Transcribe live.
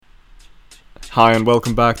Hi, and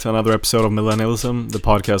welcome back to another episode of Millennialism, the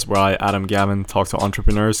podcast where I, Adam Gavin, talk to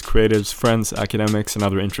entrepreneurs, creatives, friends, academics, and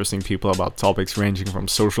other interesting people about topics ranging from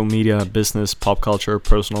social media, business, pop culture,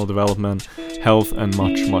 personal development, health, and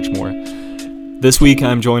much, much more. This week,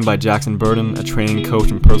 I'm joined by Jackson Burden, a training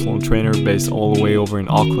coach and personal trainer based all the way over in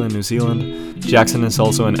Auckland, New Zealand. Jackson is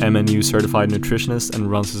also an MNU certified nutritionist and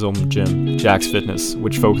runs his own gym, Jack's Fitness,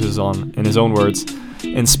 which focuses on, in his own words,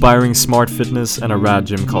 inspiring smart fitness and a rad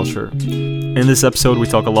gym culture. In this episode, we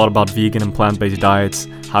talk a lot about vegan and plant-based diets,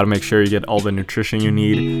 how to make sure you get all the nutrition you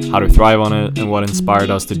need, how to thrive on it, and what inspired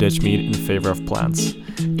us to ditch meat in favor of plants.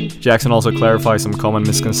 Jackson also clarifies some common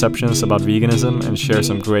misconceptions about veganism and shares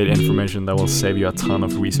some great information that will save you a ton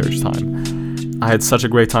of research time. I had such a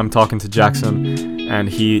great time talking to Jackson, and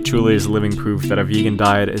he truly is living proof that a vegan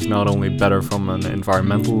diet is not only better from an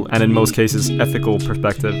environmental and in most cases ethical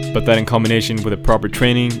perspective, but that in combination with a proper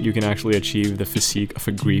training, you can actually achieve the physique of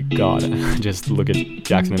a Greek god. Just look at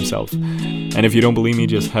Jackson himself. And if you don't believe me,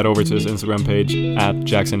 just head over to his Instagram page at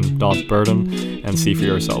jackson.burden and see for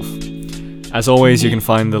yourself. As always, you can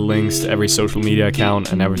find the links to every social media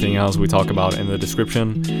account and everything else we talk about in the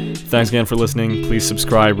description. Thanks again for listening. Please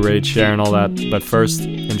subscribe, rate, share, and all that. But first,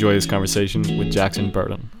 enjoy this conversation with Jackson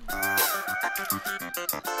Burden.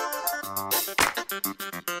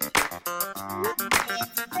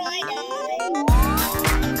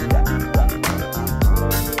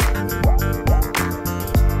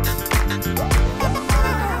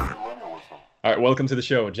 All right, welcome to the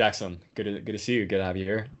show, Jackson. Good to see you. Good to have you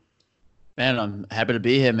here. Man, I'm happy to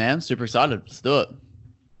be here, man. Super excited. Let's do it.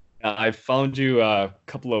 I found you a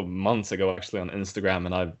couple of months ago, actually, on Instagram,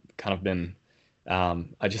 and I've kind of been,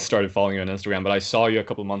 I just started following you on Instagram, but I saw you a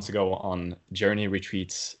couple of months ago on Journey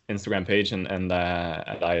Retreats Instagram page, and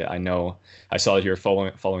I know I saw that you're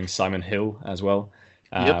following Simon Hill as well,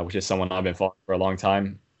 which is someone I've been following for a long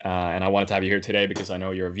time, and I wanted to have you here today because I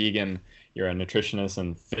know you're a vegan, you're a nutritionist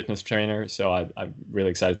and fitness trainer, so I'm really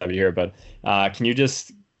excited to have you here. But can you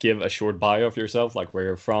just give a short bio of yourself, like where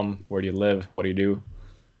you're from, where do you live, what do you do?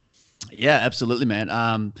 Yeah, absolutely, man.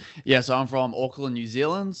 So I'm from Auckland, New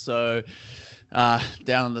Zealand. So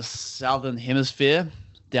down in the southern hemisphere,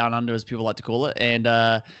 down under as people like to call it. And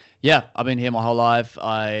I've been here my whole life.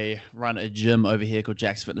 I run a gym over here called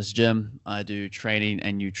Jack's Fitness Gym. I do training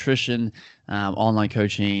and nutrition, online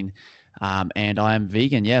coaching, and I am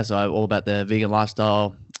vegan. Yeah, so I'm all about the vegan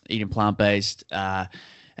lifestyle, eating plant-based,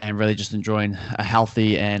 and really just enjoying a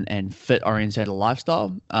healthy and fit-oriented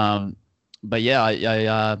lifestyle. But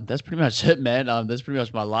yeah, that's pretty much it, man. That's pretty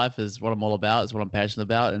much my life, is what I'm all about. It's what I'm passionate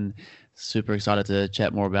about, and super excited to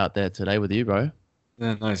chat more about that today with you, bro.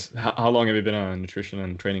 Yeah, nice. How long have you been a nutrition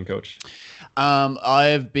and training coach?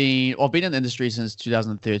 I've been in the industry since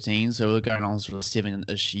 2013, so we're going on sort of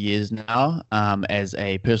 7-ish years now, as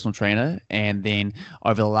a personal trainer. And then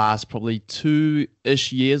over the last probably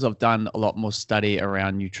 2-ish years, I've done a lot more study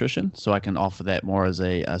around nutrition, so I can offer that more as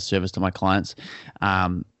a service to my clients.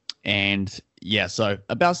 So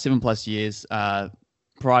about 7+ years.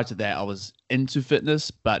 Prior to that, I was into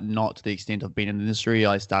fitness, but not to the extent of being in the industry.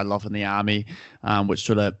 I started off in the army, which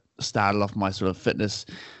sort of started off my sort of fitness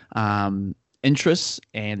interests,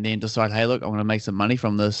 and then decided, hey, look, I want to make some money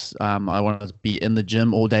from this. I want to be in the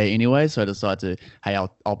gym all day anyway, so I decided to, hey,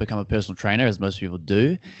 I'll become a personal trainer, as most people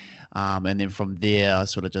do. And then from there, I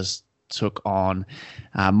sort of just took on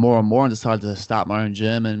more and more and decided to start my own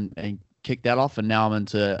gym and kick that off. And now I'm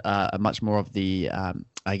into a much more of the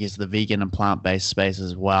the vegan and plant-based space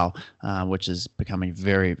as well, which is becoming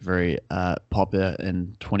very, very popular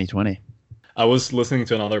in 2020. I was listening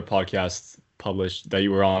to another podcast published that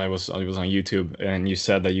you were on. It was on YouTube, and you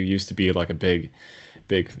said that you used to be like a big,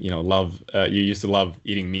 love. You used to love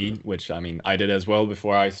eating meat, which I mean I did as well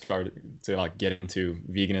before I started to like get into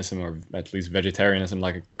veganism, or at least vegetarianism,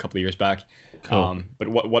 like a couple of years back. Cool. But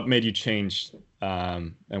what made you change,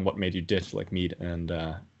 and what made you ditch like meat and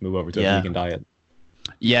move over to a vegan diet?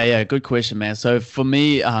 Yeah, good question, man. So for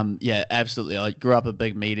me, absolutely. I grew up a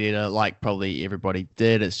big meat eater, like probably everybody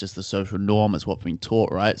did. It's just the social norm. It's what's been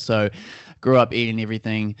taught, right? So grew up eating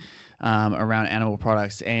everything around animal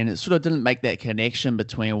products, and it sort of didn't make that connection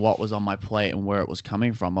between what was on my plate and where it was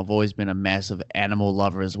coming from. I've always been a massive animal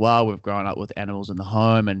lover as well. We've grown up with animals in the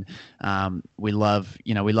home, and we love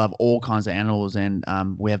all kinds of animals, and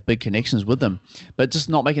we have big connections with them. But just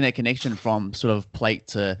not making that connection from sort of plate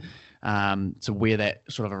to where that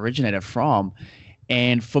sort of originated from.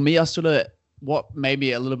 And for me, I sort of, what made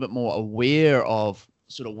me a little bit more aware of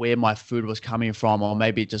sort of where my food was coming from, or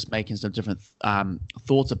maybe just making some different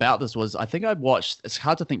thoughts about this, was I think I watched, it's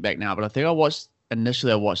hard to think back now, but I think I watched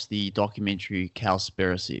the documentary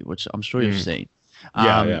Cowspiracy, which I'm sure you've seen.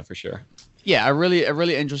 Yeah, for sure. Yeah, a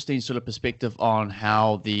really interesting sort of perspective on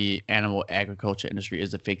how the animal agriculture industry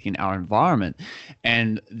is affecting our environment,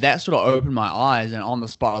 and that sort of opened my eyes. And on the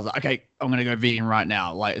spot, I was like, okay, I'm gonna go vegan right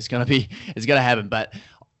now. Like it's gonna happen. But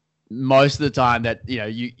most of the time, that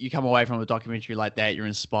you come away from a documentary like that, you're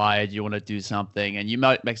inspired, you want to do something, and you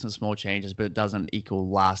might make some small changes, but it doesn't equal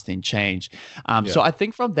lasting change. Yeah. So I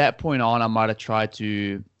think from that point on,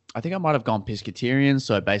 I think I might have gone pescatarian.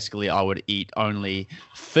 So basically, I would eat only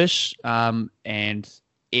fish, and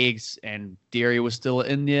eggs, and dairy was still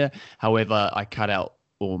in there. However, I cut out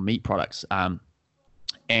all meat products.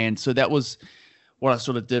 And so that was what I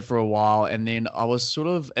sort of did for a while. And then I was sort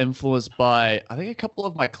of influenced by, I think a couple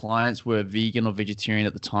of my clients were vegan or vegetarian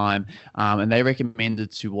at the time. And they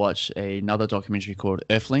recommended to watch another documentary called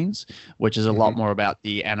Earthlings, which is a lot more about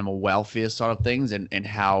the animal welfare side of things, and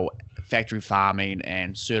how factory farming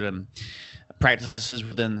and certain practices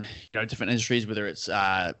within different industries, whether it's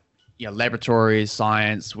laboratories,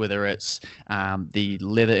 science, whether it's the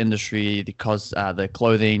leather industry, the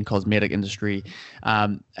clothing, cosmetic industry,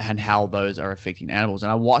 and how those are affecting animals.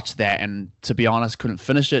 And I watched that, and to be honest, couldn't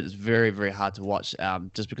finish it. It's very, very hard to watch,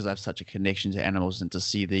 just because I have such a connection to animals, and to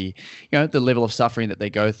see the level of suffering that they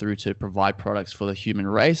go through to provide products for the human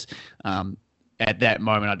race. At that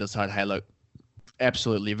moment, I decided, hey, look,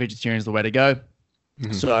 absolutely, vegetarian is the way to go.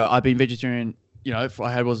 So I've been vegetarian.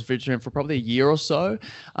 I was vegetarian for probably a year or so,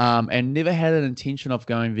 and never had an intention of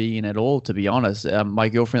going vegan at all, to be honest. My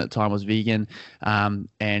girlfriend at the time was vegan,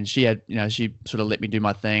 and she had, she sort of let me do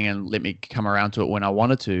my thing and let me come around to it when I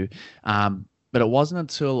wanted to. But it wasn't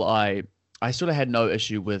until I sort of had no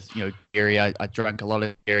issue with, dairy. I drank a lot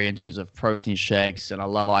of dairy in terms of protein shakes, and I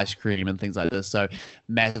love ice cream and things like this. So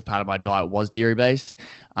massive part of my diet was dairy based.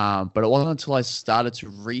 But it wasn't until I started to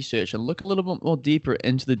research and look a little bit more deeper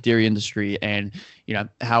into the dairy industry, and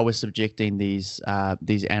how we're subjecting these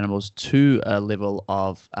animals to a level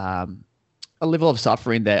of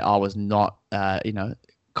suffering that I was not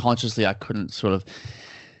consciously, I couldn't sort of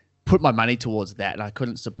put my money towards that, and I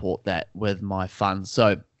couldn't support that with my funds.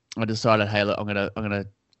 So I decided, hey, look, I'm gonna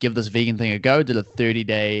give this vegan thing a go. Did a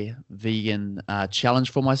 30-day vegan challenge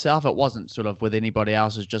for myself. It wasn't sort of with anybody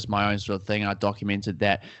else. It's just my own sort of thing. I documented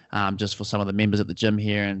that just for some of the members at the gym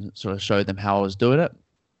here, and sort of showed them how I was doing it.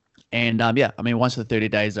 And once the 30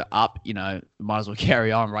 days are up, you might as well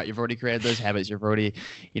carry on, right? You've already created those habits. You've already,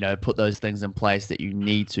 put those things in place that you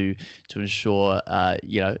need to ensure,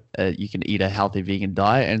 you can eat a healthy vegan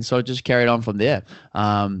diet. And so I just carried on from there.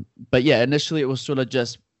 But yeah, initially it was sort of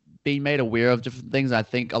just being made aware of different things. I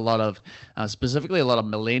think specifically a lot of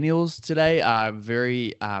millennials today are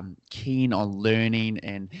very keen on learning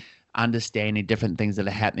and understanding different things that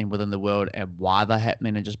are happening within the world and why they're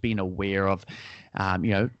happening, and just being aware of,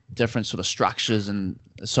 different sort of structures and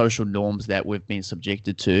social norms that we've been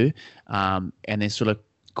subjected to, and then sort of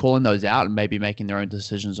calling those out and maybe making their own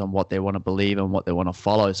decisions on what they want to believe and what they want to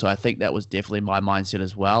follow. So I think that was definitely my mindset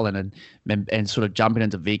as well. And sort of jumping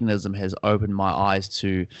into veganism has opened my eyes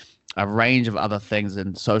to a range of other things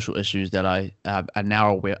and social issues that I are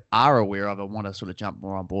now aware of, and want to sort of jump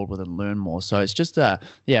more on board with and learn more. So it's just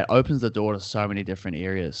it opens the door to so many different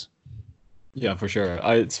areas. Yeah, for sure.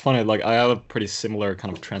 It's funny, like I have a pretty similar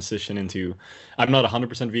kind of transition into, I'm not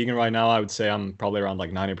 100% vegan right now. I would say I'm probably around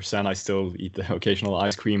like 90%. I still eat the occasional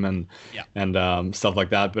ice cream and stuff like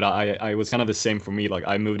that. But I was kind of the same for me. Like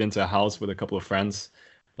I moved into a house with a couple of friends.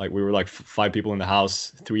 Like we were like 5 people in the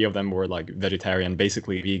house. 3 of them were like vegetarian,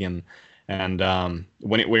 basically vegan. And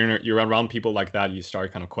when you're around people like that, you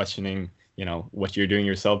start kind of questioning, what you're doing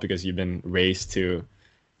yourself, because you've been raised to,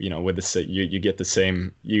 with the you get the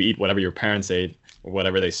same, you eat whatever your parents ate or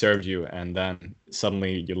whatever they served you, and then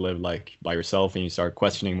suddenly you live like by yourself and you start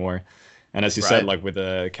questioning more. And as you said, like with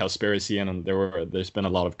the Cowspiracy, and there's been a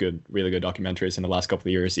lot of really good documentaries in the last couple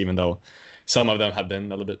of years, even though some of them have been a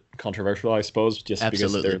little bit controversial, I suppose, just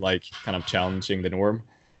because they're like kind of challenging the norm.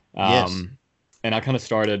 Yes. And I kind of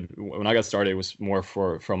when I got started, it was more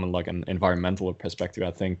from like an environmental perspective, I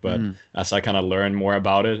think. But as I kind of learned more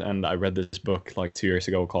about it, and I read this book like 2 years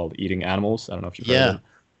ago called Eating Animals. I don't know if you've heard of it.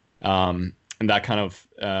 And that kind of,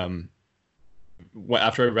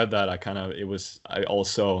 after I read that,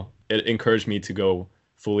 it encouraged me to go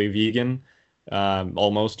fully vegan,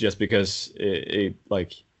 almost, just because it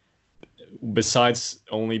like, besides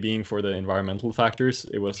only being for the environmental factors,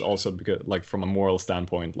 it was also because, like, from a moral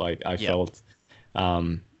standpoint, like I felt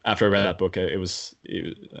after I read that book, I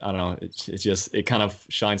don't know, it kind of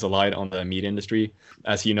shines a light on the meat industry.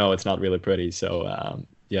 As you know, it's not really pretty. So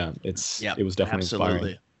it was definitely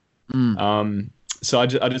absolutely inspiring. So I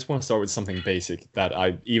just want to start with something basic that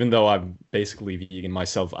even though I'm basically vegan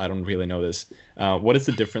myself, I don't really know this. What is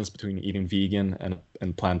the difference between eating vegan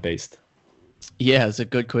and plant-based? Yeah, it's a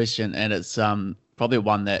good question, and it's probably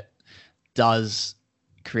one that does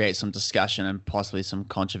create some discussion and possibly some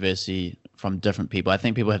controversy from different people. I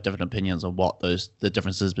think people have different opinions on what the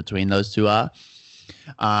differences between those two are.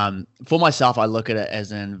 For myself, I look at it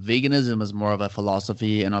as in veganism is more of a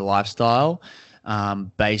philosophy and a lifestyle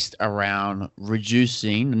based around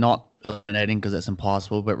reducing, not eliminating because that's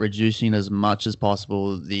impossible, but reducing as much as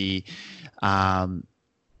possible the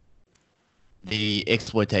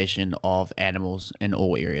exploitation of animals in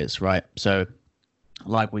all areas, right? So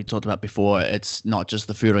like we talked about before, it's not just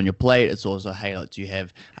the food on your plate. It's also, hey, like,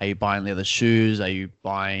 are you buying leather shoes? Are you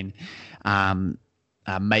buying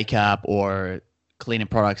makeup or cleaning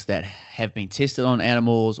products that have been tested on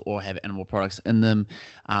animals or have animal products in them?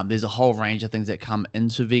 There's a whole range of things that come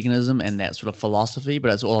into veganism and that sort of philosophy,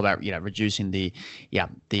 but it's all about, reducing the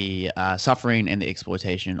suffering and the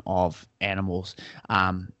exploitation of animals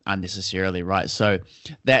unnecessarily, right? So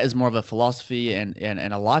that is more of a philosophy and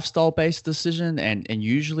a lifestyle based decision, and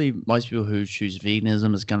usually most people who choose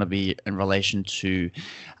veganism is going to be in relation to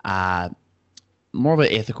more of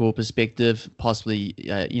an ethical perspective, possibly,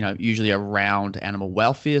 usually around animal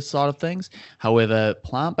welfare side of things. However,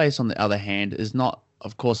 plant-based, on the other hand, is not,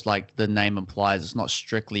 of course, like the name implies, it's not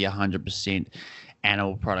strictly 100%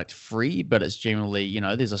 animal product free, but it's generally,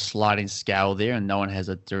 there's a sliding scale there, and no one has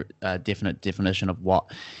a definite definition of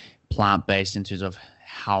what plant-based in terms of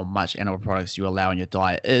how much animal products you allow in your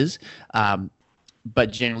diet is.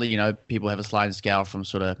 But generally, people have a sliding scale from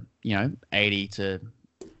sort of, 80 to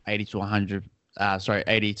 100.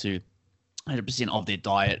 80 to 100% of their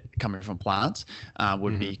diet coming from plants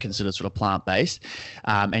would be considered sort of plant-based.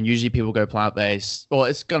 And usually people go plant-based, well,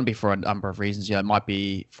 it's going to be for a number of reasons. It might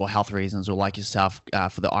be for health reasons, or like yourself,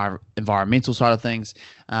 for the environmental side of things.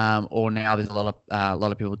 Or now there's a lot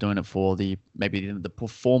of people doing it for maybe the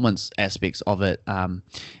performance aspects of it.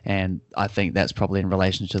 And I think that's probably in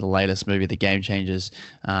relation to the latest movie, The Game Changers.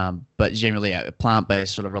 But generally,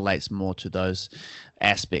 plant-based sort of relates more to those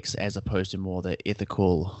aspects as opposed to more the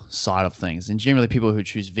ethical side of things. And generally people who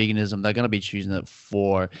choose veganism, they're going to be choosing it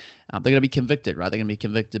for they're going to be convicted, right? They're going to be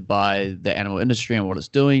convicted by the animal industry and what it's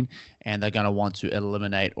doing, and they're going to want to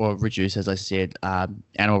eliminate or reduce, as I said,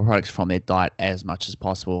 animal products from their diet as much as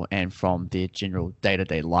possible and from their general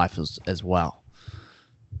day-to-day life as well.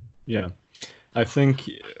 Yeah, I think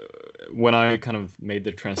when I kind of made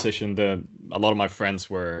the transition, a lot of my friends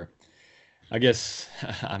were, I guess,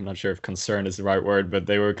 I'm not sure if concerned is the right word, but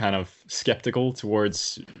they were kind of skeptical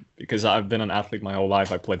towards, because I've been an athlete my whole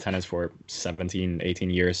life. I played tennis for 17, 18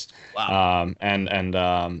 years. Wow.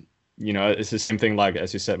 It's the same thing, like,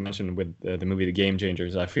 as you mentioned with the movie The Game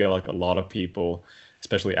Changers. I feel like a lot of people,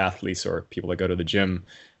 especially athletes or people that go to the gym,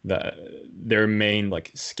 that their main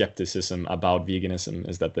like skepticism about veganism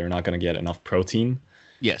is that they're not going to get enough protein.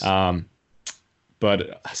 Yes.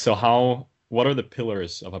 But so what are the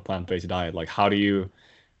pillars of a plant-based diet? Like, how do you,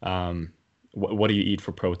 what do you eat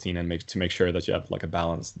for protein and to make sure that you have like a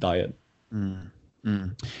balanced diet?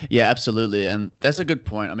 Yeah, absolutely. And that's a good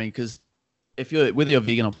point. I mean, because if you're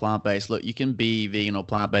vegan or plant-based, look, you can be vegan or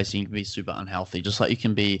plant-based and you can be super unhealthy, just like you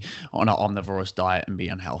can be on an omnivorous diet and be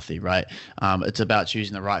unhealthy, right? It's about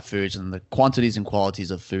choosing the right foods and the quantities and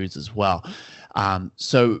qualities of foods as well.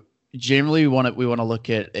 So generally we want to look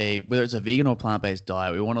at whether it's a vegan or plant-based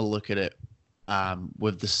diet, we want to look at it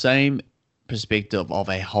with the same perspective of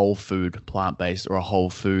a whole food plant-based or a whole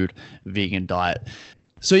food vegan diet.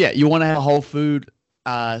 So yeah, you want to have a whole food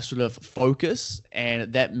sort of focus,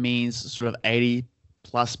 and that means sort of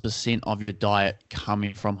 80+% of your diet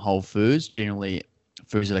coming from whole foods, generally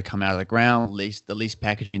foods that are come out of the ground, the least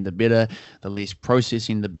packaging the better, the least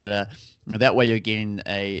processing the better. That way you're getting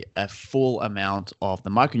a full amount of the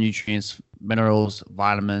micronutrients, minerals,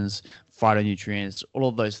 vitamins, phytonutrients, all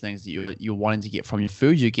of those things that you're wanting to get from your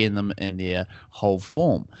food. You're getting them in their whole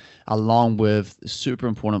form, along with super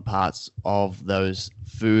important parts of those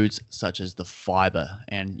foods, such as the fiber.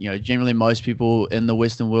 And generally most people in the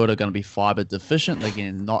Western world are going to be fiber deficient. They're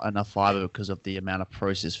getting not enough fiber because of the amount of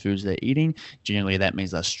processed foods they're eating. Generally that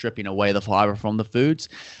means they're stripping away the fiber from the foods.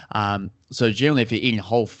 So generally if you're eating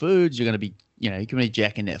whole foods, you're going to be you can be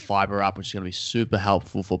jacking that fiber up, which is going to be super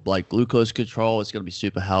helpful for blood glucose control. It's going to be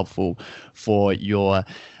super helpful for your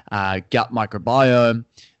gut microbiome.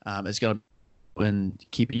 It's going to be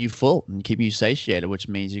keeping you full and keeping you satiated, which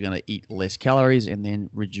means you're going to eat less calories and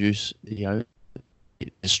then reduce the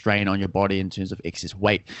strain on your body in terms of excess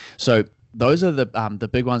weight. So those are the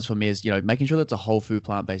big ones for me, is making sure that's a whole food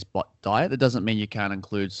plant-based diet. That doesn't mean you can't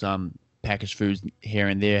include some packaged foods here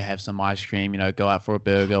and there, have some ice cream, go out for a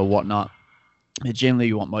burger or whatnot. But generally,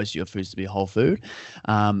 you want most of your foods to be whole food.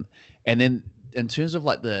 And then in terms of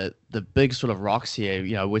like the big sort of rocks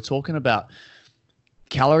here, we're talking about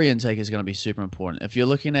calorie intake is going to be super important. If you're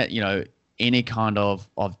looking at, any kind of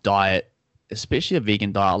diet, especially a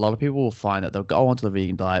vegan diet, a lot of people will find that they'll go onto the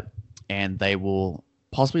vegan diet and they will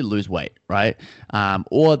possibly lose weight, right?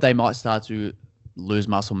 Or they might start to lose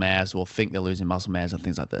muscle mass or think they're losing muscle mass and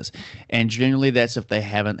things like this. And generally that's if they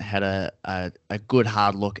haven't had a good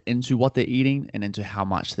hard look into what they're eating and into how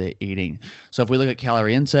much they're eating. So if we look at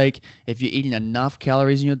calorie intake, if you're eating enough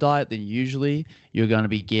calories in your diet, then usually you're going to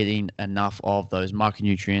be getting enough of those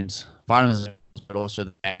micronutrients, vitamins, but also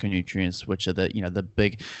the macronutrients, which are the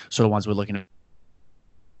big sort of ones we're looking at.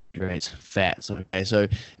 Fats. Okay, so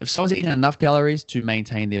if someone's eating enough calories to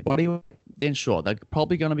maintain their body weight, then sure, they're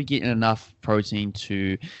probably going to be getting enough protein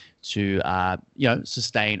to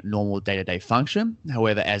sustain normal day-to-day function.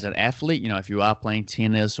 However, as an athlete, if you are playing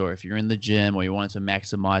tennis or if you're in the gym or you wanted to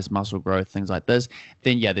maximize muscle growth, things like this,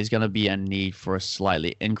 then yeah, there's going to be a need for a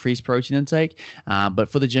slightly increased protein intake. But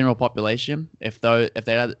for the general population, if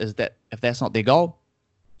that's not their goal,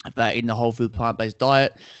 if they're eating a whole food plant-based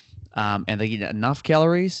diet, and they're getting enough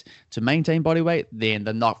calories to maintain body weight, then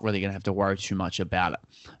they're not really going to have to worry too much about it.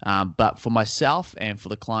 But for myself and for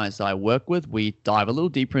the clients that I work with, we dive a little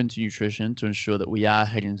deeper into nutrition to ensure that we are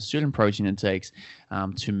hitting certain protein intakes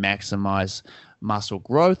to maximize muscle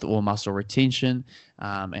growth or muscle retention,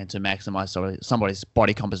 and to maximize somebody's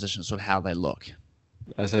body composition, sort of how they look.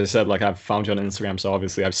 As I said, like I've found you on Instagram, so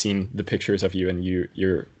obviously I've seen the pictures of you, and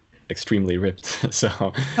you're extremely ripped. So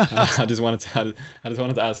I just wanted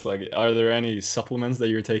to ask, like, are there any supplements that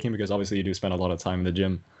you're taking? Because obviously you do spend a lot of time in the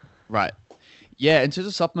gym. Right. Yeah. In terms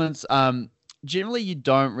of supplements, generally you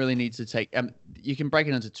don't really need to take. You can break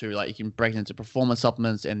it into two. Like you can break it into performance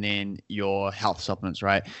supplements and then your health supplements.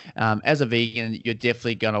 Right. As a vegan, you're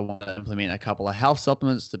definitely going to want to implement a couple of health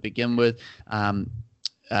supplements to begin with.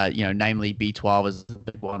 Namely B12 is the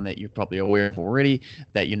big one that you're probably aware of already,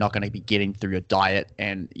 that you're not going to be getting through your diet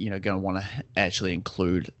and, going to want to actually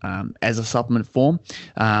include as a supplement form.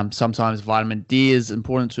 Sometimes vitamin D is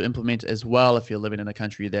important to implement as well if you're living in a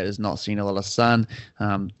country that is not seeing a lot of sun.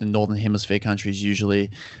 The Northern Hemisphere countries usually,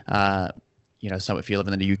 so if you're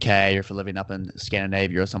living in the UK or if you're living up in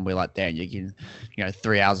Scandinavia or somewhere like that, and you're getting,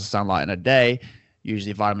 3 hours of sunlight in a day,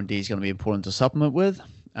 usually vitamin D is going to be important to supplement with.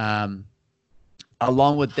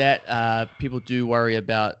 Along with that, people do worry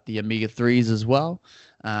about the omega-3s as well.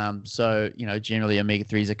 So, generally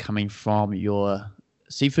omega-3s are coming from your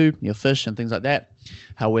seafood, your fish and things like that.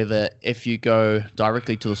 However, if you go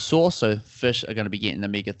directly to the source, so fish are going to be getting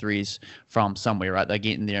omega-3s from somewhere, right? They're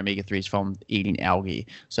getting their omega-3s from eating algae.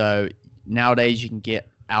 So nowadays you can get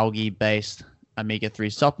algae-based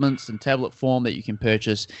omega-3 supplements in tablet form that you can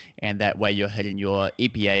purchase, and that way you're hitting your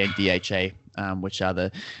EPA and DHA, which are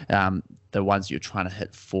the ones you're trying to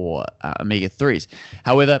hit for omega-3s.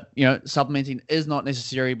 However, supplementing is not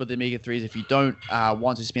necessary with the omega-3s. If you don't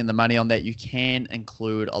want to spend the money on that, you can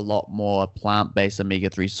include a lot more plant-based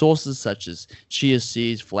omega-3 sources, such as chia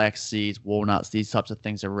seeds, flax seeds, walnuts. These types of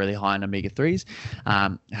things are really high in omega-3s.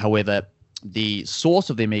 However, the source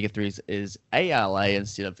of the omega-3s is ALA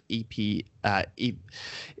instead of EPA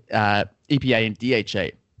and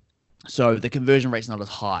DHA. So the conversion rate's not as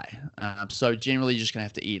high. So generally, you're just going to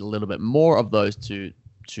have to eat a little bit more of those to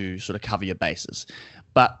sort of cover your bases.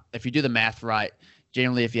 But if you do the math right,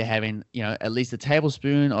 generally, if you're having at least a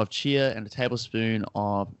tablespoon of chia and a tablespoon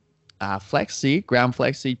of flaxseed, ground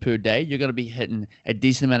flaxseed per day, you're going to be hitting a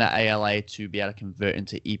decent amount of ALA to be able to convert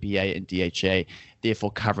into EPA and DHA,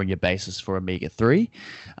 therefore covering your basis for omega-3.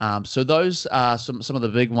 So those are some of the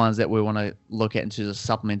big ones that we want to look at into the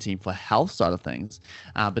supplementing for health side of things.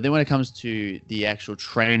 But then when it comes to the actual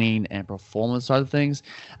training and performance side of things,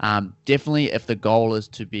 definitely if the goal is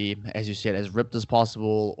to be, as you said, as ripped as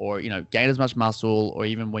possible, or gain as much muscle, or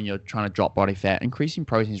even when you're trying to drop body fat, increasing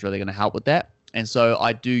protein is really going to help with that. And so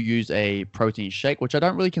I do use a protein shake, which I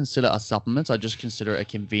don't really consider a supplement. I just consider a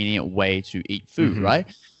convenient way to eat food, right?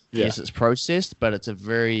 Yeah. Yes, it's processed, but it's a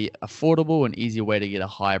very affordable and easy way to get a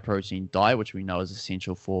higher protein diet, which we know is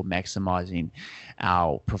essential for maximizing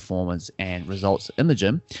our performance and results in the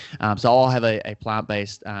gym. So I'll have a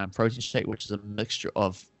plant-based protein shake, which is a mixture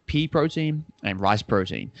of pea protein and rice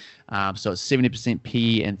protein. So it's 70%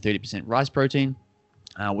 pea and 30% rice protein.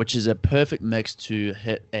 Which is a perfect mix to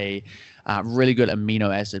hit a really good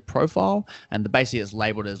amino acid profile, and basically it's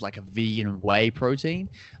labeled as like a vegan whey protein,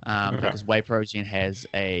 because whey protein has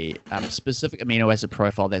a specific amino acid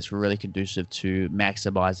profile that's really conducive to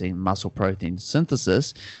maximizing muscle protein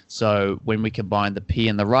synthesis. So when we combine the pea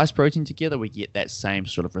and the rice protein together, we get that same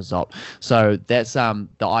sort of result. So that's the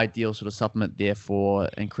ideal sort of supplement there for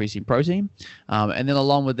increasing protein. And then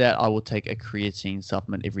along with that, I will take a creatine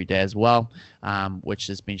supplement every day as well, which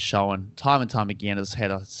has been shown time and time again. It's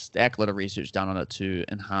had a stack lot of research done on it to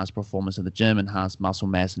enhance performance in the gym, enhance muscle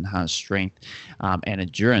mass, enhance strength, and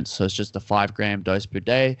endurance. So it's just a 5-gram dose per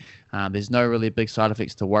day. There's no really big side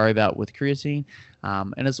effects to worry about with creatine.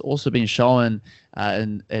 And it's also been shown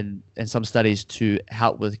in some studies to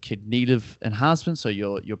help with cognitive enhancement, so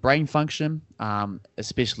your brain function,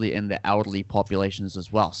 especially in the elderly populations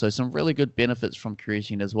as well. So some really good benefits from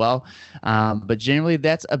creatine as well. But generally,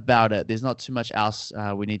 that's about it. There's not too much else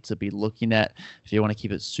we need to be looking at. If you want to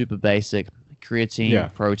keep it super basic,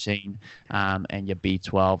 creatine, protein, and your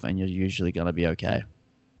B12, and you're usually going to be okay.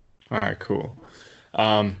 All right, cool.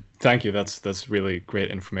 Thank you. That's really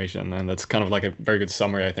great information, and that's kind of like a very good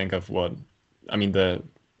summary, I think, of the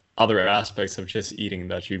other aspects of just eating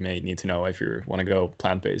that you may need to know if you want to go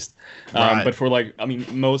plant-based. Right. But for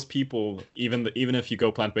most people, even if you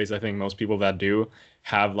go plant-based, I think most people that do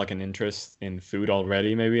have like an interest in food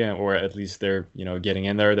already, maybe, or at least they're getting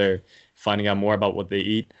in there, they're finding out more about what they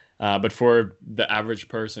eat. But for the average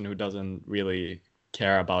person who doesn't really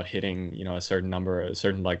care about hitting a certain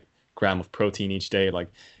like gram of protein each day, like,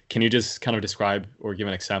 can you just kind of describe or give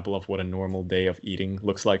an example of what a normal day of eating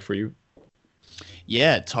looks like for you?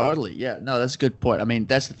 Yeah, totally. Yeah, no, that's a good point. I mean,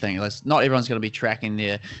 that's the thing. Not everyone's going to be tracking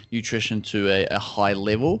their nutrition to a high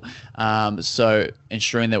level. So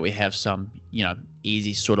ensuring that we have some,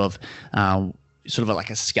 easy sort of like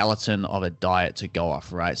a skeleton of a diet to go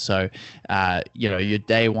off, right? So, your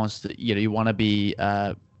day wants to, you want to be,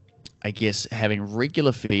 I guess, having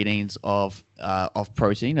regular feedings of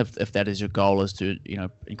protein, if that is your goal, is to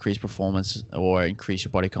increase performance or increase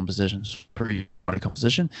your body composition.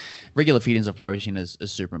 Regular feedings of protein is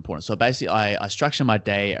super important. So basically, I structure my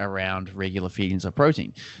day around regular feedings of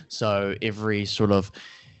protein. So every sort of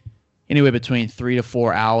anywhere between 3 to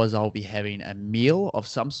 4 hours, I'll be having a meal of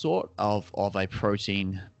some sort of a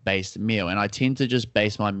protein-based meal. And I tend to just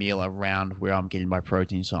base my meal around where I'm getting my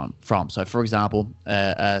protein from. So, for example,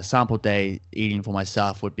 a sample day eating for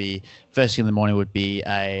myself would be, first thing in the morning would be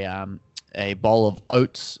a bowl of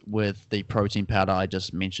oats with the protein powder I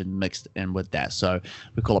just mentioned mixed in with that. So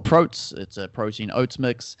we call it Proats. It's a protein oats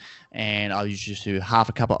mix. And I'll usually do half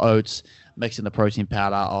a cup of oats, mix in the protein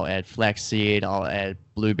powder. I'll add flaxseed, I'll add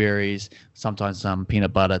blueberries, sometimes some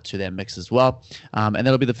peanut butter to that mix as well. And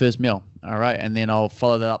that'll be the first meal. All right. And then I'll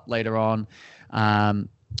follow that up later on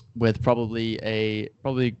with probably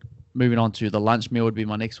moving on to the lunch meal would be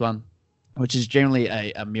my next one, which is generally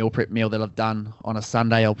a meal prep meal that I've done on a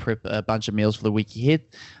Sunday. I'll prep a bunch of meals for the week ahead.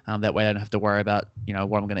 That way I don't have to worry about,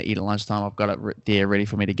 what I'm going to eat at lunchtime. I've got it there ready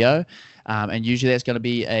for me to go. And usually that's going to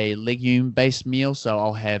be a legume-based meal. So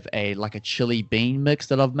I'll have a chili bean mix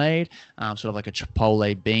that I've made, sort of like a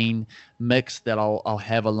chipotle bean mix that I'll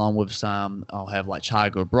have along with I'll have like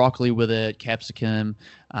chaga broccoli with it, capsicum,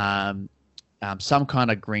 some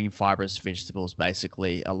kind of green fibrous vegetables,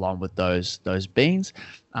 basically, along with those beans.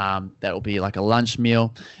 That will be like a lunch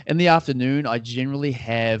meal. In the afternoon, I generally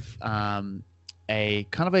have a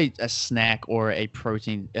kind of a snack or a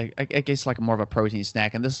protein, I guess like more of a protein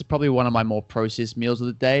snack. And this is probably one of my more processed meals of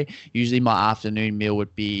the day. Usually my afternoon meal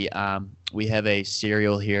would be, we have a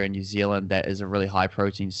cereal here in New Zealand that is a really high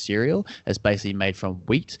protein cereal. It's basically made from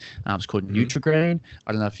wheat. It's called Nutrigrain.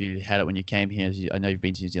 I don't know if you had it when you came here. I know you've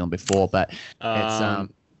been to New Zealand before, but it's I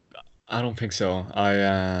don't think so.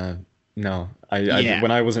 No.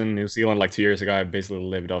 When I was in New Zealand like 2 years ago, I basically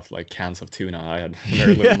lived off like cans of tuna. I had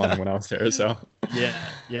very little money when I was there, so.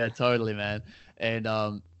 Yeah, totally, man. And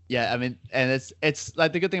I mean, and it's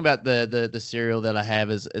like the good thing about the cereal that I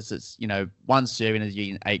have is it's one serving is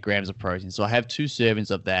eating 8 grams of protein. So I have 2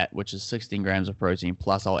 servings of that, which is 16 grams of protein,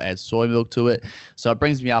 plus I'll add soy milk to it. So it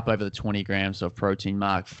brings me up over the 20 grams of protein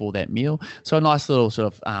mark for that meal. So a nice little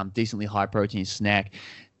sort of decently high protein snack,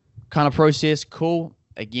 kind of processed, cool.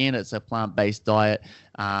 Again, it's a plant-based diet,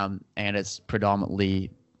 and it's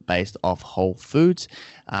predominantly based off whole foods.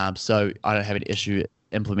 So I don't have an issue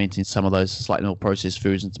implementing some of those slightly more processed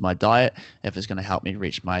foods into my diet if it's going to help me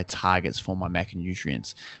reach my targets for my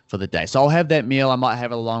macronutrients for the day. So I'll have that meal. I might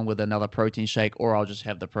have it along with another protein shake, or I'll just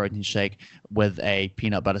have the protein shake with a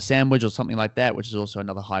peanut butter sandwich or something like that, which is also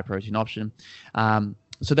another high protein option.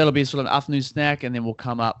 So that'll be sort of an afternoon snack, and then we'll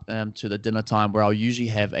come up to the dinner time where I'll usually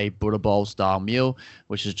have a Buddha bowl style meal,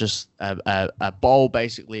 which is just a bowl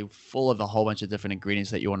basically full of a whole bunch of different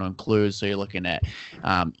ingredients that you want to include. So you're looking at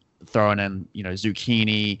throwing in,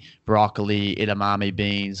 zucchini, broccoli, edamame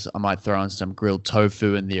beans. I might throw in some grilled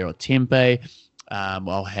tofu in there or tempeh.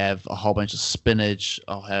 I'll have a whole bunch of spinach.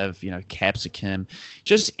 I'll have, capsicum,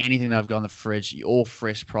 just anything that I've got in the fridge, all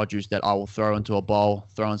fresh produce that I will throw into a bowl,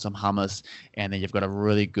 throw in some hummus, and then you've got a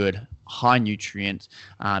really good high nutrient,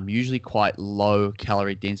 usually quite low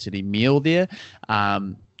calorie density meal there,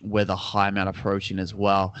 with a high amount of protein as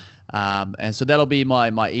well. And so that'll be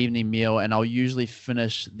my evening meal, and I'll usually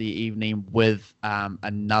finish the evening with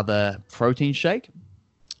another protein shake.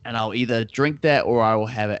 And I'll either drink that or I will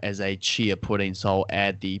have it as a chia pudding. So I'll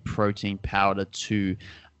add the protein powder to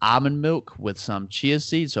almond milk with some chia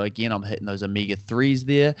seeds. So again, I'm hitting those omega-3s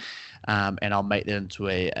there. And I'll make that into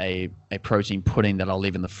a protein pudding that I'll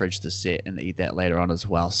leave in the fridge to set and eat that later on as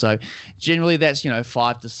well. So generally that's,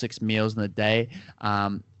 5 to 6 meals in a day.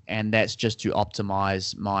 And that's just to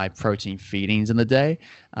optimize my protein feedings in the day.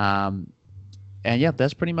 And yeah,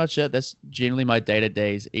 that's pretty much it. That's generally my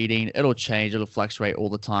day-to-day's eating. It'll change. It'll fluctuate all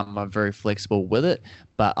the time. I'm very flexible with it,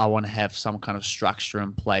 but I want to have some kind of structure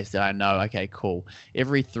in place that I know, okay, cool.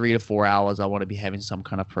 Every 3 to 4 hours, I want to be having some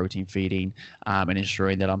kind of protein feeding and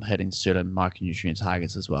ensuring that I'm hitting certain micronutrient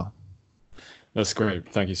targets as well. That's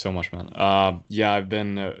great. Thank you so much, man. Yeah,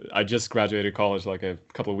 I just graduated college like a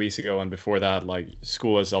couple of weeks ago. And before that, like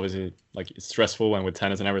school is obviously like stressful and with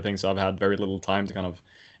tennis and everything. So I've had very little time to kind of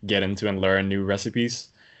get into and learn new recipes.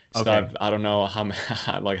 So Okay. I don't know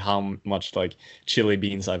how much like chili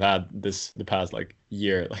beans I've had the past like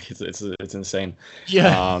year. Like it's insane.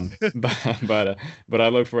 Yeah. But I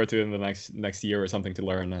look forward to it in the next year or something to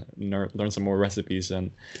learn some more recipes, and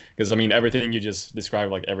because I mean everything you just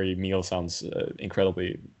described, like every meal sounds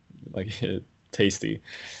incredibly like tasty.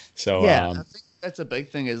 So Yeah, I think that's a big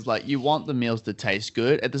thing is like you want the meals to taste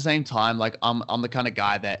good. At the same time, like I'm the kind of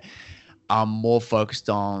guy that I'm more focused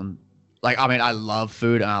on, like, I mean, I love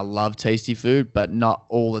food and I love tasty food, but not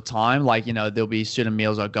all the time. Like, there'll be certain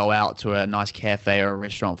meals I'll go out to a nice cafe or a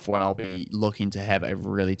restaurant for, and I'll be looking to have a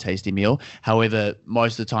really tasty meal. However,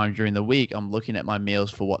 most of the time during the week, I'm looking at my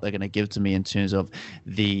meals for what they're going to give to me in terms of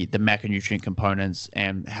the macronutrient components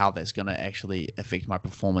and how that's going to actually affect my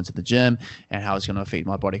performance at the gym and how it's going to affect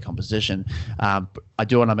my body composition. I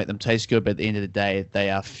do want to make them taste good, but at the end of the day,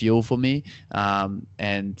 they are fuel for me.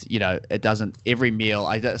 And, it doesn't, every meal,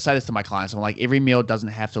 I say this to my clients, I'm like, every meal doesn't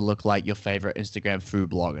have to look like your favorite Instagram food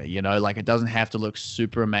blogger, like it doesn't have to look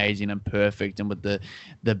super amazing and perfect and with the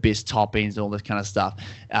best toppings and all this kind of stuff.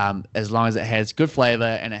 As long as it has good flavor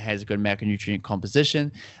and it has a good macronutrient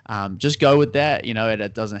composition, just go with that, and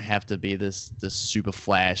it doesn't have to be this super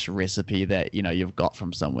flash recipe that, you've got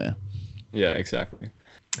from somewhere. yeah, exactly.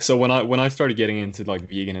 So when I started getting into like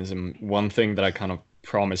veganism, one thing that I kind of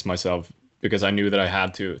promised myself, because I knew that I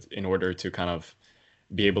had to in order to kind of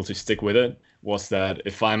be able to stick with it, was that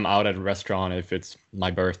if I'm out at a restaurant, if it's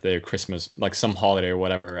my birthday or Christmas, like some holiday or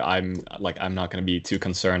whatever, I'm not going to be too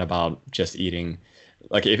concerned about just eating.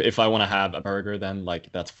 Like if I want to have a burger, then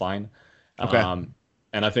like that's fine. Okay.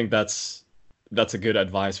 And I think that's a good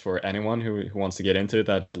advice for anyone who wants to get into it,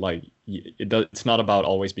 that like it's not about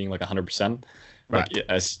always being like 100%. Like Right.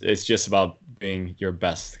 it's just about being your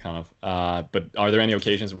best kind of. But are there any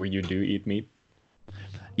occasions where you do eat meat?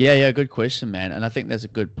 Yeah, good question, man. And I think that's a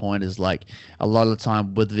good point, is like a lot of the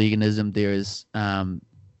time with veganism,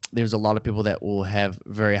 there's a lot of people that will have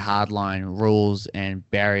very hardline rules and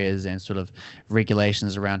barriers and sort of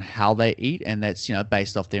regulations around how they eat. And that's,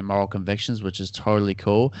 based off their moral convictions, which is totally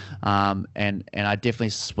cool. And I definitely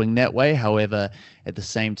swing that way. However, at the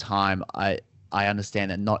same time, I understand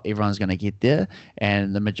that not everyone's going to get there.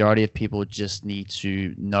 And the majority of people just need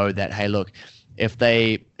to know that, hey, look, if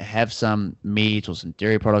they have some meat or some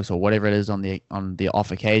dairy products or whatever it is on the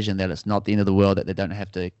off occasion, that it's not the end of the world, that they don't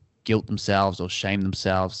have to guilt themselves or shame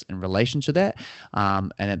themselves in relation to that,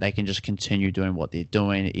 and that they can just continue doing what they're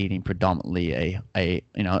doing, eating predominantly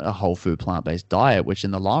a whole food plant-based diet, which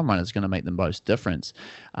in the long run is going to make the most difference,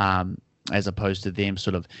 as opposed to them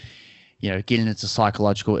sort of getting into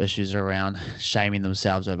psychological issues around shaming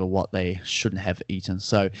themselves over what they shouldn't have eaten.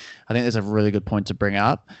 So I think that's a really good point to bring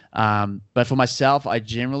up. But for myself, I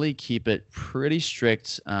generally keep it pretty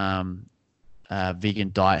strict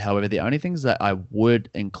vegan diet. However, the only things that I would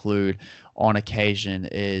include on occasion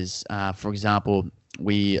is, for example,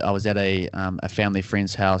 I was at a family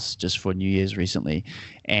friend's house just for New Year's recently,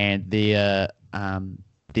 and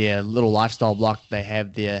their little lifestyle block they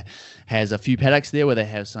have there has a few paddocks there where they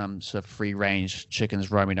have some sort of free range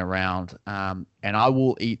chickens roaming around. And I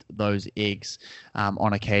will eat those eggs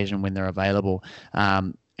on occasion when they're available.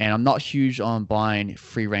 And I'm not huge on buying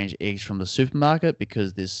free range eggs from the supermarket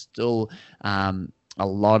because there's still a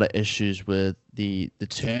lot of issues with the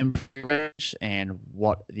term free range and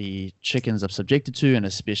what the chickens are subjected to, and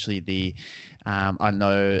especially the I don't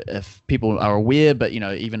know if people are aware, but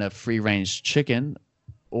even a free range chicken,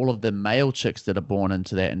 all of the male chicks that are born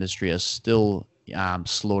into that industry are still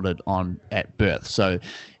slaughtered at birth. So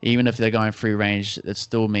even if they're going free range, it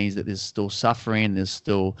still means that there's still suffering. There's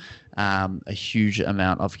still a huge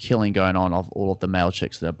amount of killing going on of all of the male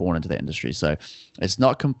chicks that are born into that industry. So it's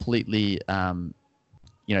not completely,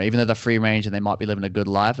 even though they're free range and they might be living a good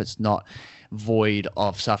life, it's not void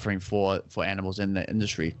of suffering for animals in the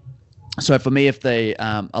industry. So for me, if they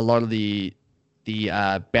a lot of the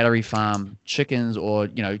battery farm chickens or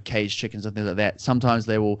cage chickens and things like that, sometimes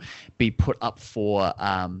they will be put up for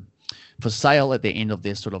sale at the end of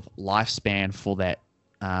their sort of lifespan for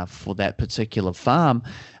that particular farm.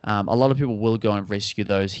 A lot of people will go and rescue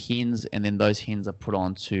those hens, and then those hens are put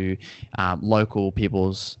onto local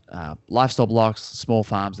people's livestock blocks, small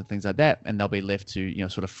farms and things like that, and they'll be left to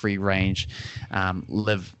sort of free range,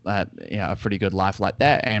 live a pretty good life like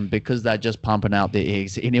that. And because they're just pumping out their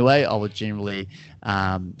eggs anyway, I would generally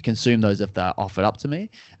consume those if they're offered up to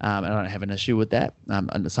me. I don't have an issue with that.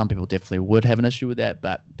 And some people definitely would have an issue with that,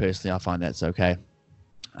 but personally I find that's okay.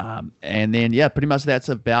 And then pretty much that's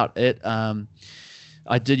about it.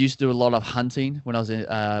 I did used to do a lot of hunting when I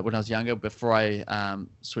was younger before I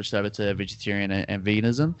switched over to vegetarian and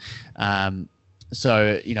veganism.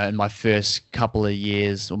 So in my first couple of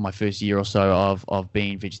years, or my first year or so of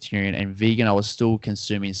being vegetarian and vegan, I was still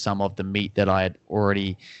consuming some of the meat that I had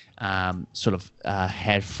already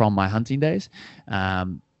had from my hunting days.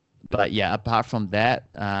 But yeah, apart from that,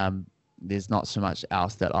 there's not so much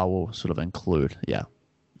else that I will sort of include. Yeah.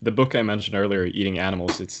 The book I mentioned earlier, Eating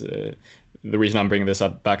Animals, it's the reason I'm bringing this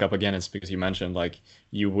back up again is because you mentioned like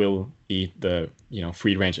you will eat the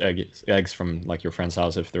free range eggs from like your friend's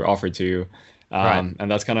house if they're offered to you, right. And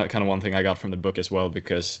that's kind of one thing I got from the book as well,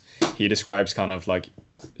 because he describes kind of like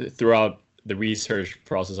throughout the research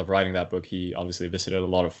process of writing that book, he obviously visited a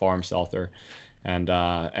lot of farms out there, and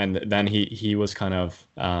then he was kind of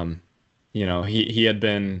he had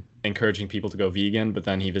been encouraging people to go vegan, but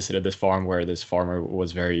then he visited this farm where this farmer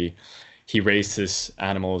was he raised his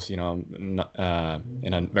animals, in a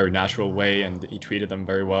very natural way, and he treated them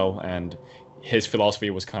very well. And his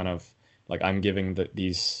philosophy was kind of like, I'm giving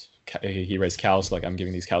he raised cows, like I'm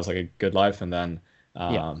giving these cows like a good life, and then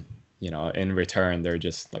in return they're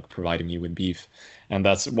just like providing me with beef. And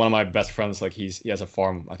that's one of my best friends, like he has a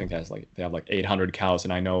farm, I think they have like 800 cows,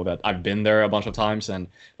 and I know that I've been there a bunch of times, and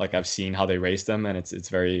like I've seen how they raise them, and it's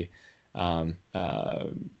very they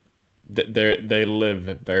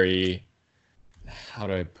live very, how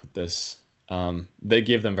do I put this, they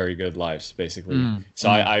give them very good lives basically.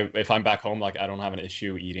 I if I'm back home, like I don't have an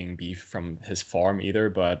issue eating beef from his farm either,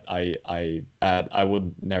 but I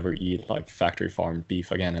would never eat like factory farmed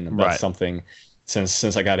beef again. And that's something,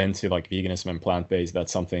 since I got into like veganism and plant-based,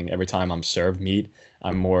 that's something every time I'm served meat,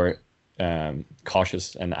 I'm more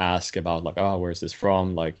cautious and ask about like, where's this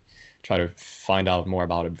from, like try to find out more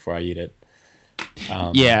about it before I eat it.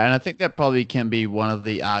 And I think that probably can be one of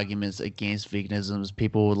the arguments against veganism. Is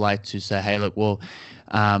people would like to say, hey, look, well,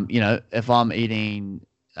 if I'm eating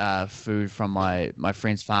food from my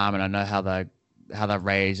friend's farm and I know how they're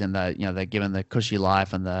raised, and they're given the cushy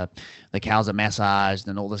life, and the cows are massaged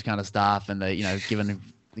and all this kind of stuff, and they given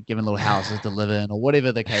little houses to live in, or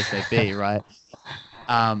whatever the case may be, right?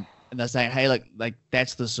 And they're saying, hey, like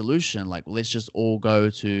that's the solution. Like, let's just all go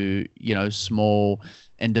to small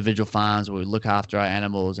individual farms where we look after our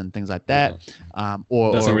animals and things like that.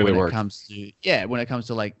 Or really when it comes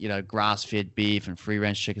to like grass-fed beef and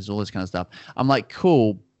free-range chickens, all this kind of stuff. I'm like,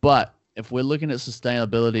 cool, but if we're looking at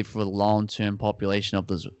sustainability for the long-term population of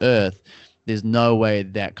this earth, there's no way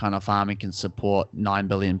that kind of farming can support 9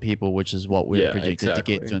 billion people, which is what we're projected to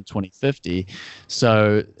get to in 2050.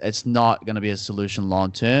 So it's not going to be a solution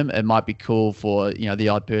long term. It might be cool for the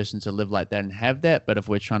odd person to live like that and have that, but if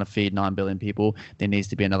we're trying to feed 9 billion people, there needs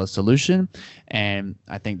to be another solution. And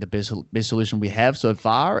I think the best solution we have so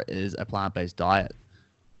far is a plant-based diet.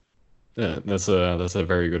 Yeah, that's a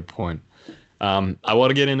very good point. I want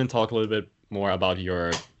to get in and talk a little bit more about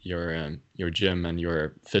your gym and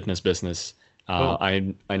your fitness business. Cool.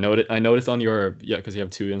 I noticed on your, because you have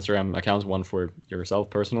 2 Instagram accounts, one for yourself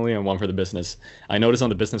personally and one for the business. I noticed on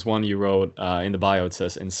the business one you wrote in the bio, it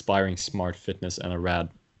says inspiring smart fitness and a rad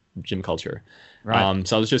gym culture. Right.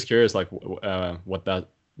 So I was just curious, like, what that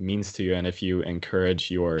means to you, and if you encourage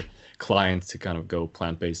your clients to kind of go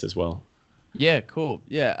plant-based as well. Yeah, cool.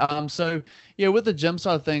 Yeah. So yeah, with the gym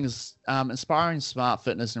side of things, inspiring smart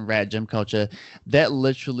fitness and rad gym culture, that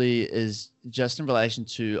literally is just in relation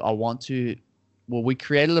to we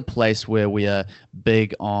created a place where we are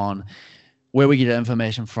big on where we get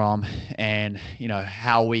information from, and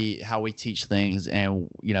how we teach things, and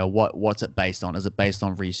what's it based on. Is it based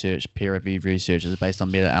on research, peer reviewed research? Is it based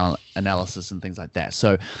on meta analysis and things like that?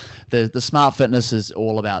 So the smart fitness is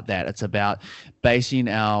all about that. It's about basing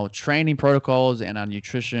our training protocols and our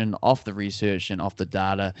nutrition off the research and off the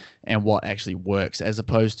data and what actually works, as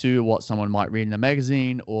opposed to what someone might read in a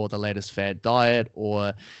magazine or the latest fad diet,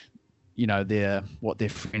 or what their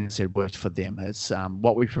friend said worked for them. It's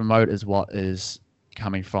what we promote is what is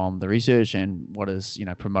coming from the research and what is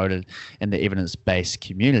promoted in the evidence-based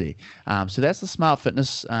community. So that's the smart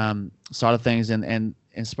fitness side of things, and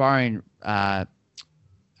inspiring rad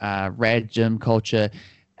gym culture.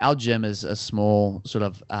 Our gym is a small sort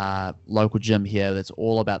of local gym here that's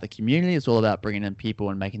all about the community. It's all about bringing in people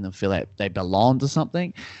and making them feel like they belong to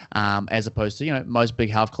something, as opposed to, most big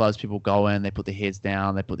health clubs, people go in, they put their heads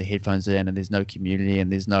down, they put their headphones in, and there's no community,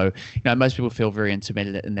 and there's no, most people feel very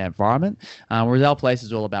intimidated in that environment. Whereas our place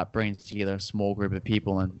is all about bringing together a small group of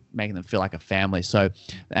people and making them feel like a family. So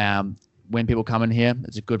when people come in here,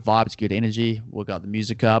 it's a good vibe, it's good energy. We've got the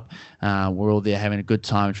music up. We're all there having a good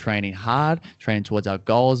time, training hard, training towards our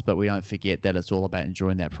goals, but we don't forget that it's all about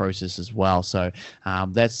enjoying that process as well. So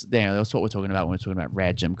that's what we're talking about when we're talking about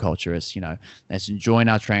rad gym culture. It's, it's enjoying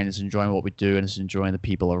our training, it's enjoying what we do, and it's enjoying the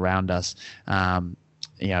people around us, that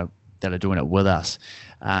are doing it with us.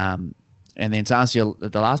 And then to answer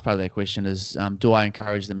the last part of that question is, do I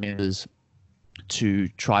encourage the members to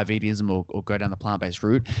try veganism or go down the plant-based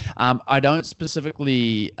route? I don't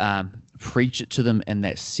specifically preach it to them in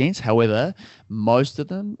that sense. However, most of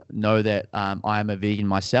them know that I am a vegan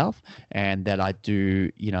myself, and that I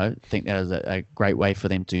do, think that is a great way for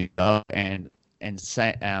them to go and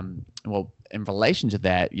say, in relation to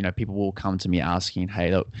that, people will come to me asking,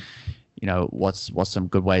 hey, look, what's some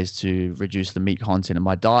good ways to reduce the meat content in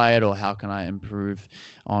my diet, or how can I improve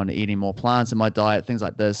on eating more plants in my diet, things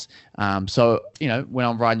like this. So, when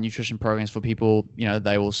I'm writing nutrition programs for people,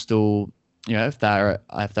 they will still, if they're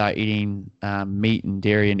eating meat and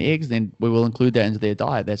dairy and eggs, then we will include that into their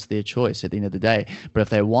diet. That's their choice at the end of the day. But if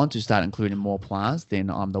they want to start including more plants,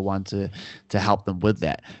 then I'm the one to help them with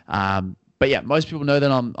that. But yeah, most people know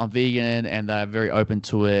that I'm vegan, and they're very open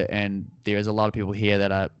to it. And there's a lot of people here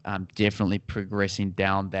that are definitely progressing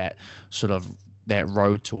down that sort of that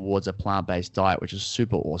road towards a plant-based diet, which is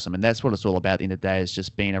super awesome. And that's what it's all about at the end of the day, is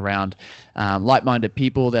just being around like-minded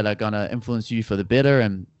people that are going to influence you for the better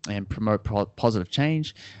and promote positive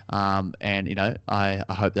change. And, I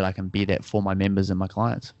hope that I can be that for my members and my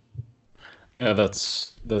clients. Yeah,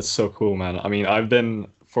 that's so cool, man. I mean,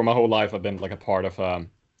 for my whole life, I've been like a part of kind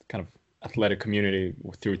of athletic community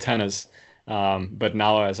through tennis, but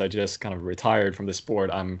now, as I just kind of retired from the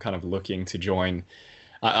sport, I'm kind of looking to join.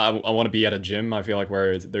 I want to be at a gym, I feel like,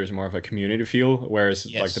 where there's more of a community feel, whereas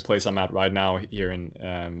Yes. like the place I'm at right now here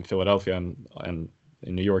in Philadelphia and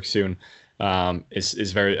in New York soon,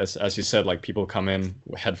 is very, as you said, like people come in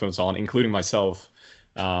with headphones on, including myself,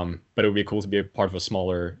 but it would be cool to be a part of a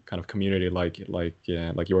smaller kind of community like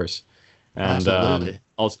yours. And Absolutely.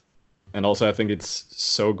 also I think it's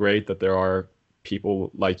so great that there are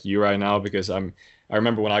people like you right now, because I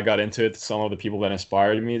remember when I got into it, some of the people that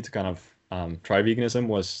inspired me to kind of try veganism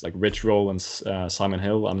was like Rich Roll and Simon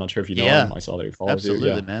Hill. I'm not sure if you know him. I saw that he follows you.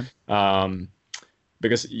 Absolutely, man.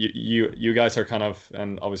 Because you guys are kind of,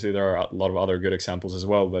 and obviously there are a lot of other good examples as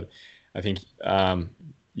well, but I think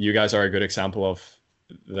you guys are a good example of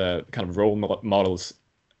the kind of role models,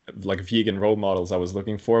 like vegan role models I was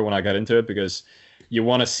looking for when I got into it, because you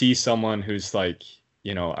want to see someone who's like,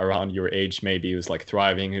 around your age, maybe, who's like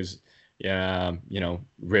thriving, who's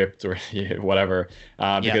ripped or whatever.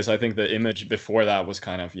 Because I think the image before that was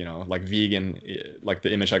kind of, like vegan, like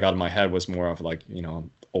the image I got in my head was more of like,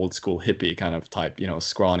 old school hippie kind of type,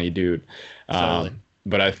 scrawny dude. Totally.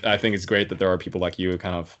 But I think it's great that there are people like you who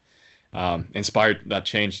kind of inspired that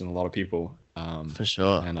change in a lot of people. For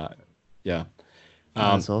sure. And yeah.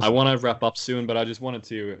 That's awesome. I want to wrap up soon, but I just wanted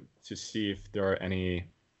to see if there are any.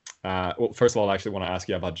 Well, first of all, I actually want to ask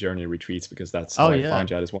you about Journey Retreats, because that's how I find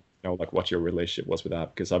you. I just want to know like what your relationship was with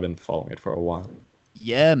that, because I've been following it for a while.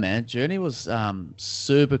 Yeah, man. Journey was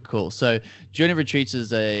super cool. So Journey Retreats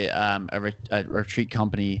is a retreat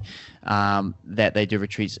company that they do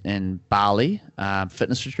retreats in Bali,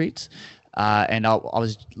 fitness retreats. And I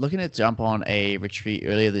was looking to jump on a retreat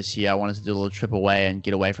earlier this year. I wanted to do a little trip away and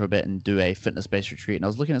get away for a bit and do a fitness-based retreat. And I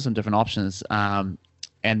was looking at some different options. And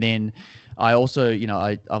then I also,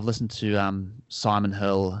 I've listened to Simon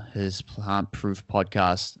Hill, his Plant Proof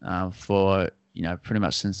podcast for, pretty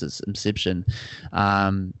much since its inception.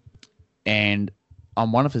 And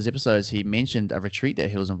on one of his episodes, he mentioned a retreat that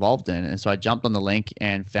he was involved in. And so I jumped on the link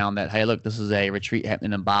and found that, hey, look, this is a retreat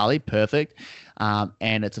happening in Bali. Perfect.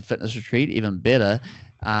 And it's a fitness retreat, even better.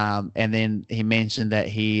 And then he mentioned that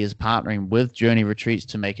he is partnering with Journey Retreats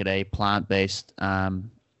to make it a plant-based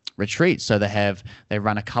retreat. So they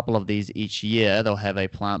run a couple of these each year. They'll have a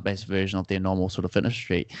plant-based version of their normal sort of fitness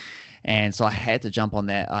retreat. And so I had to jump on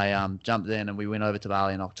that. I jumped in and we went over to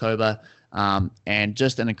Bali in October. And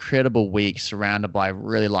just an incredible week surrounded by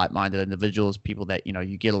really like-minded individuals, people that,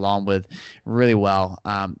 you get along with really well.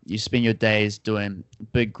 You spend your days doing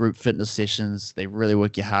big group fitness sessions. They really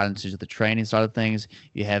work you hard into the training side of things.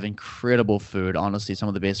 You have incredible food. Honestly, some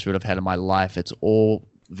of the best food I've had in my life. It's all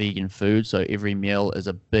vegan food, so every meal is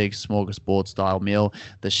a big smorgasbord style meal.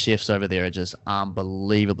 The chefs over there are just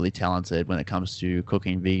unbelievably talented when it comes to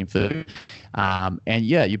cooking vegan food. And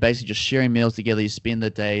yeah, you're basically just sharing meals together. You spend the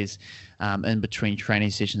days in between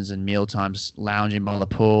training sessions and meal times lounging by the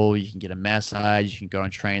pool. You can get a massage, you can go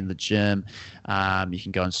and train in the gym, you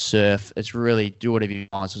can go and surf. It's really do whatever you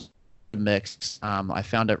want. It's a mix. I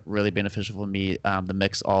found it really beneficial for me, the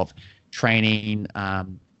mix of training,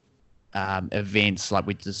 events, like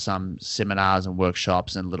we did some seminars and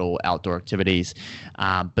workshops and little outdoor activities,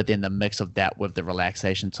 but then the mix of that with the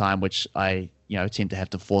relaxation time, which I tend to have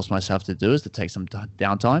to force myself to do, is to take some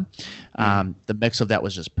downtime. The mix of that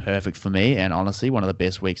was just perfect for me, and honestly one of the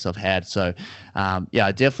best weeks I've had. So yeah,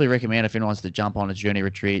 I definitely recommend if anyone wants to jump on a Journey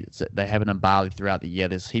retreat. They happen in Bali throughout the year.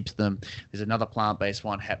 There's heaps of them. There's another plant-based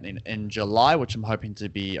one happening in July, which I'm hoping to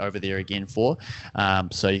be over there again for,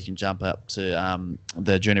 so you can jump up to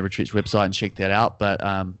the Journey Retreats website and check that out. But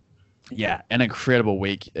yeah, an incredible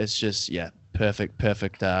week. It's just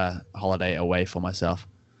perfect holiday away for myself.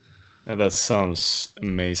 And that sounds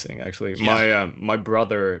amazing, actually. Yeah. My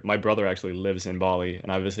brother actually lives in Bali,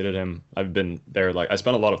 and I visited him. I've been there, like I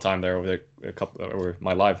spent a lot of time there over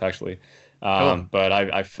my life, actually. Cool. But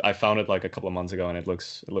I found it like a couple of months ago, and it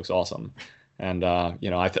looks awesome. And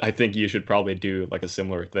I think you should probably do like a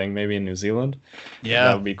similar thing maybe in New Zealand. Yeah.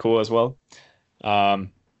 That would be cool as well.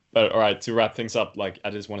 But all right, to wrap things up, like I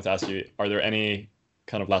just wanted to ask you, are there any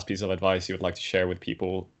kind of last piece of advice you would like to share with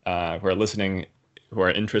people who are listening, who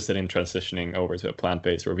are interested in transitioning over to a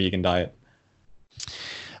plant-based or vegan diet?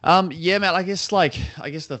 Yeah, man, I guess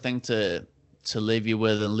the thing to leave you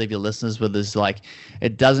with and leave your listeners with is like,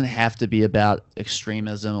 it doesn't have to be about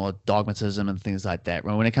extremism or dogmatism and things like that.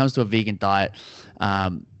 When it comes to a vegan diet,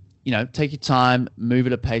 take your time, move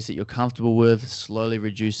at a pace that you're comfortable with, slowly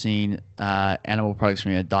reducing animal products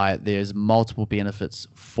from your diet. There's multiple benefits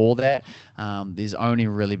for that. There's only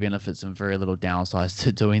really benefits and very little downsides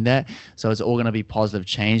to doing that. So it's all going to be positive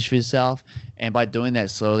change for yourself. And by doing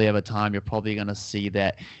that slowly over time, you're probably going to see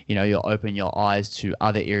that, you'll open your eyes to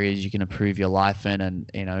other areas you can improve your life in.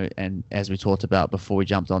 And as we talked about before we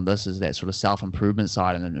jumped on this, is that sort of self-improvement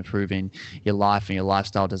side and then improving your life and your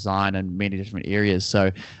lifestyle design and many different areas.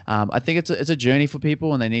 So I think it's a journey for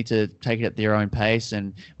people, and they need to take it at their own pace.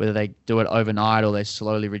 And whether they do it overnight or they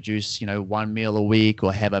slowly reduce, one meal a week,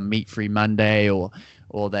 or have a meat-free Monday, or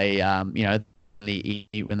they they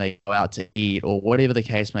eat when they go out to eat, or whatever the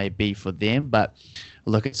case may be for them. But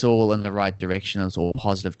look, it's all in the right direction. It's all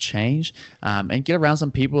positive change, and get around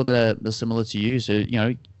some people that are similar to you. So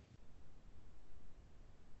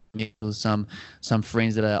some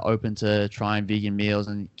friends that are open to trying vegan meals,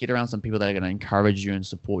 and get around some people that are going to encourage you and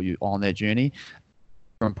support you on that journey.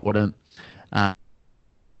 Very important.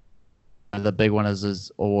 The big one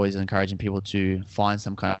is always encouraging people to find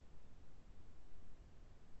some kind of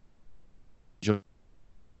joy.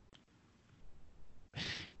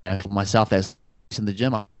 And for myself, that's in the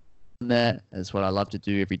gym. That's what I love to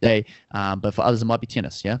do every day. But for others, it might be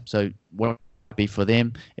tennis. Yeah. So what it might be for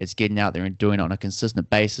them, it's getting out there and doing it on a consistent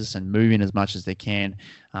basis and moving as much as they can,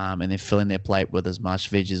 and then filling their plate with as much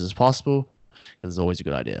veggies as possible. It's always a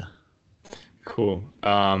good idea. Cool.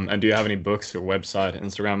 And do you have any books or website,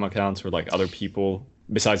 Instagram accounts, or like other people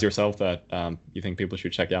besides yourself that you think people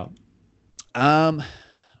should check out?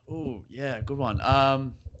 Oh yeah, good one.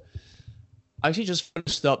 I actually just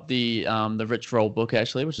finished up the Rich Roll book,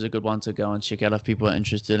 actually, which is a good one to go and check out if people are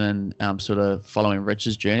interested in sort of following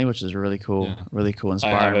Rich's journey, which is really cool, inspiring.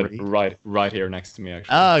 I have it right here next to me,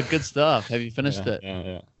 actually. Oh, good stuff. Have you finished it?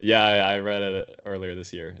 Yeah. I read it earlier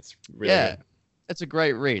this year. It's really good. it's a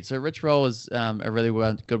great read. So Rich Roll is a really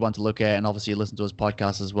good one to look at, and obviously you listen to his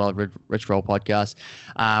podcast as well, Rich Roll podcast.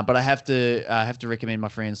 But I have to recommend my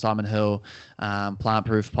friend Simon Hill, Plant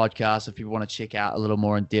Proof podcast. If people want to check out a little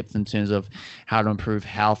more in depth in terms of how to improve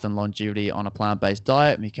health and longevity on a plant-based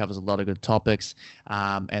diet, and he covers a lot of good topics.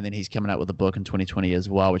 And then he's coming out with a book in 2020 as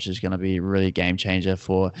well, which is going to be really a game changer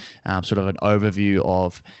for sort of an overview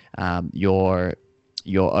of your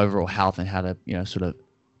overall health and how to sort of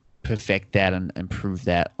perfect that and improve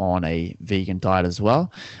that on a vegan diet as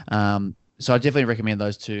well. So I definitely recommend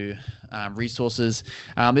those two resources.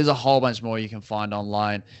 There's a whole bunch more you can find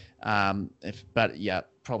online. But yeah,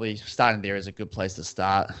 probably starting there is a good place to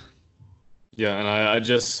start. Yeah, and I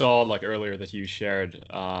just saw like earlier that you shared,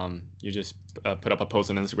 you just put up a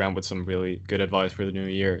post on Instagram with some really good advice for the new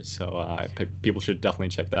year. So people should definitely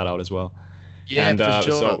check that out as well. Yeah, and, for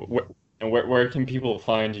sure. So where can people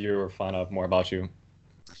find you or find out more about you?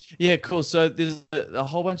 Yeah, cool. So there's a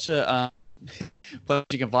whole bunch of places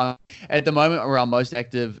you can find. At the moment, where I'm most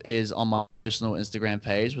active is on my personal Instagram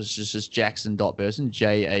page, which is just jackson.burton,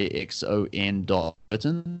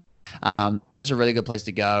 JAXON.burton. It's a really good place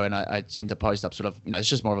to go, and I tend to post up sort of, it's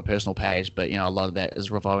just more of a personal page, but, a lot of that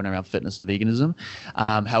is revolving around fitness and veganism.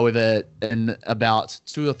 However, in about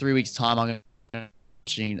 2 or 3 weeks' time, I'm going to be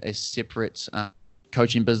launching a separate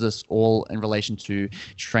coaching business all in relation to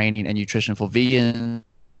training and nutrition for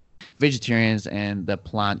vegetarians and the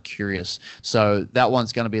plant curious. So that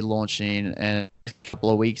one's going to be launching in a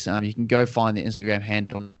couple of weeks. You can go find the Instagram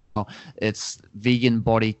handle. It's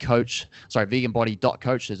veganbody.coach.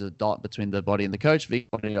 There's a dot between the body and the coach.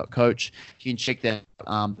 Veganbody.coach. You can check that.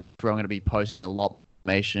 I'm going to be posting a lot of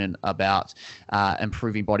information about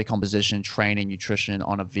improving body composition, training, nutrition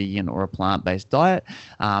on a vegan or a plant-based diet.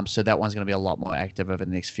 So that one's going to be a lot more active over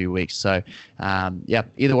the next few weeks. So yeah,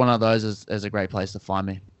 either one of those is a great place to find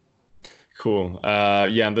me. Cool.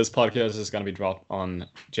 Yeah, and this podcast is going to be dropped on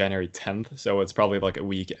January 10th, so it's probably like a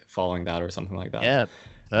week following that or something like that. Yeah,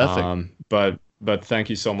 perfect. But thank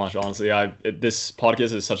you so much. Honestly, this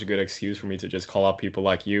podcast is such a good excuse for me to just call up people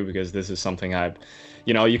like you, because this is something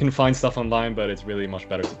you can find stuff online, but it's really much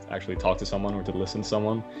better to actually talk to someone or to listen to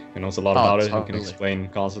someone who knows a lot about it, who can explain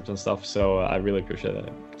concepts and stuff. So I really appreciate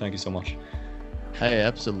it. Thank you so much. Hey,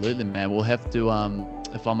 absolutely, man. We'll have to,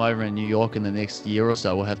 if I'm over in New York in the next year or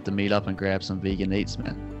so, we'll have to meet up and grab some vegan eats,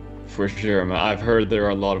 man. For sure, man. I've heard there are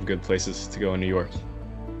a lot of good places to go in New York.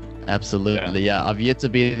 Absolutely, yeah. I've yet to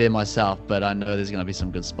be there myself, but I know there's going to be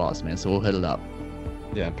some good spots, man. So we'll hit it up.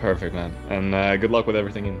 Yeah, perfect, man. And good luck with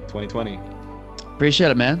everything in 2020.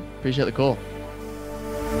 Appreciate it, man. Appreciate the call.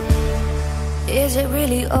 Is it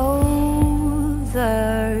really over?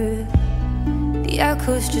 The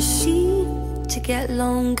echoes just seem to get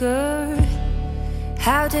longer.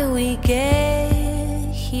 How did we get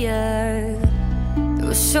here? There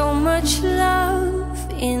was so much love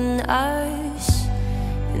in us,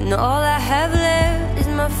 and all I have left is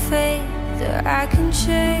my faith that I can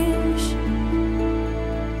change.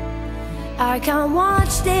 I can't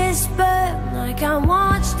watch this burn, I can't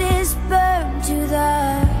watch this burn to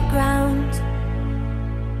the ground.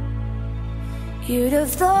 You'd have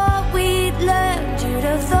thought we'd learned, you'd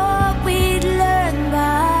have thought we'd learned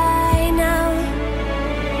by now.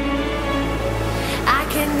 I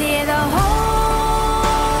can hear the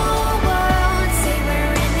whole world say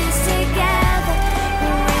we're in this together,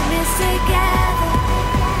 we're in this together.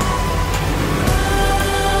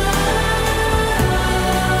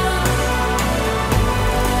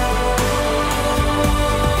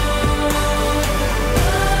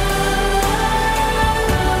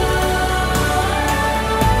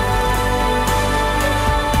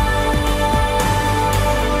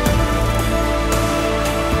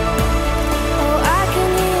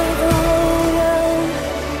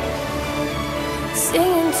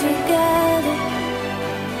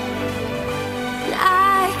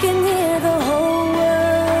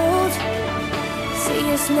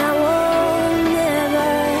 Now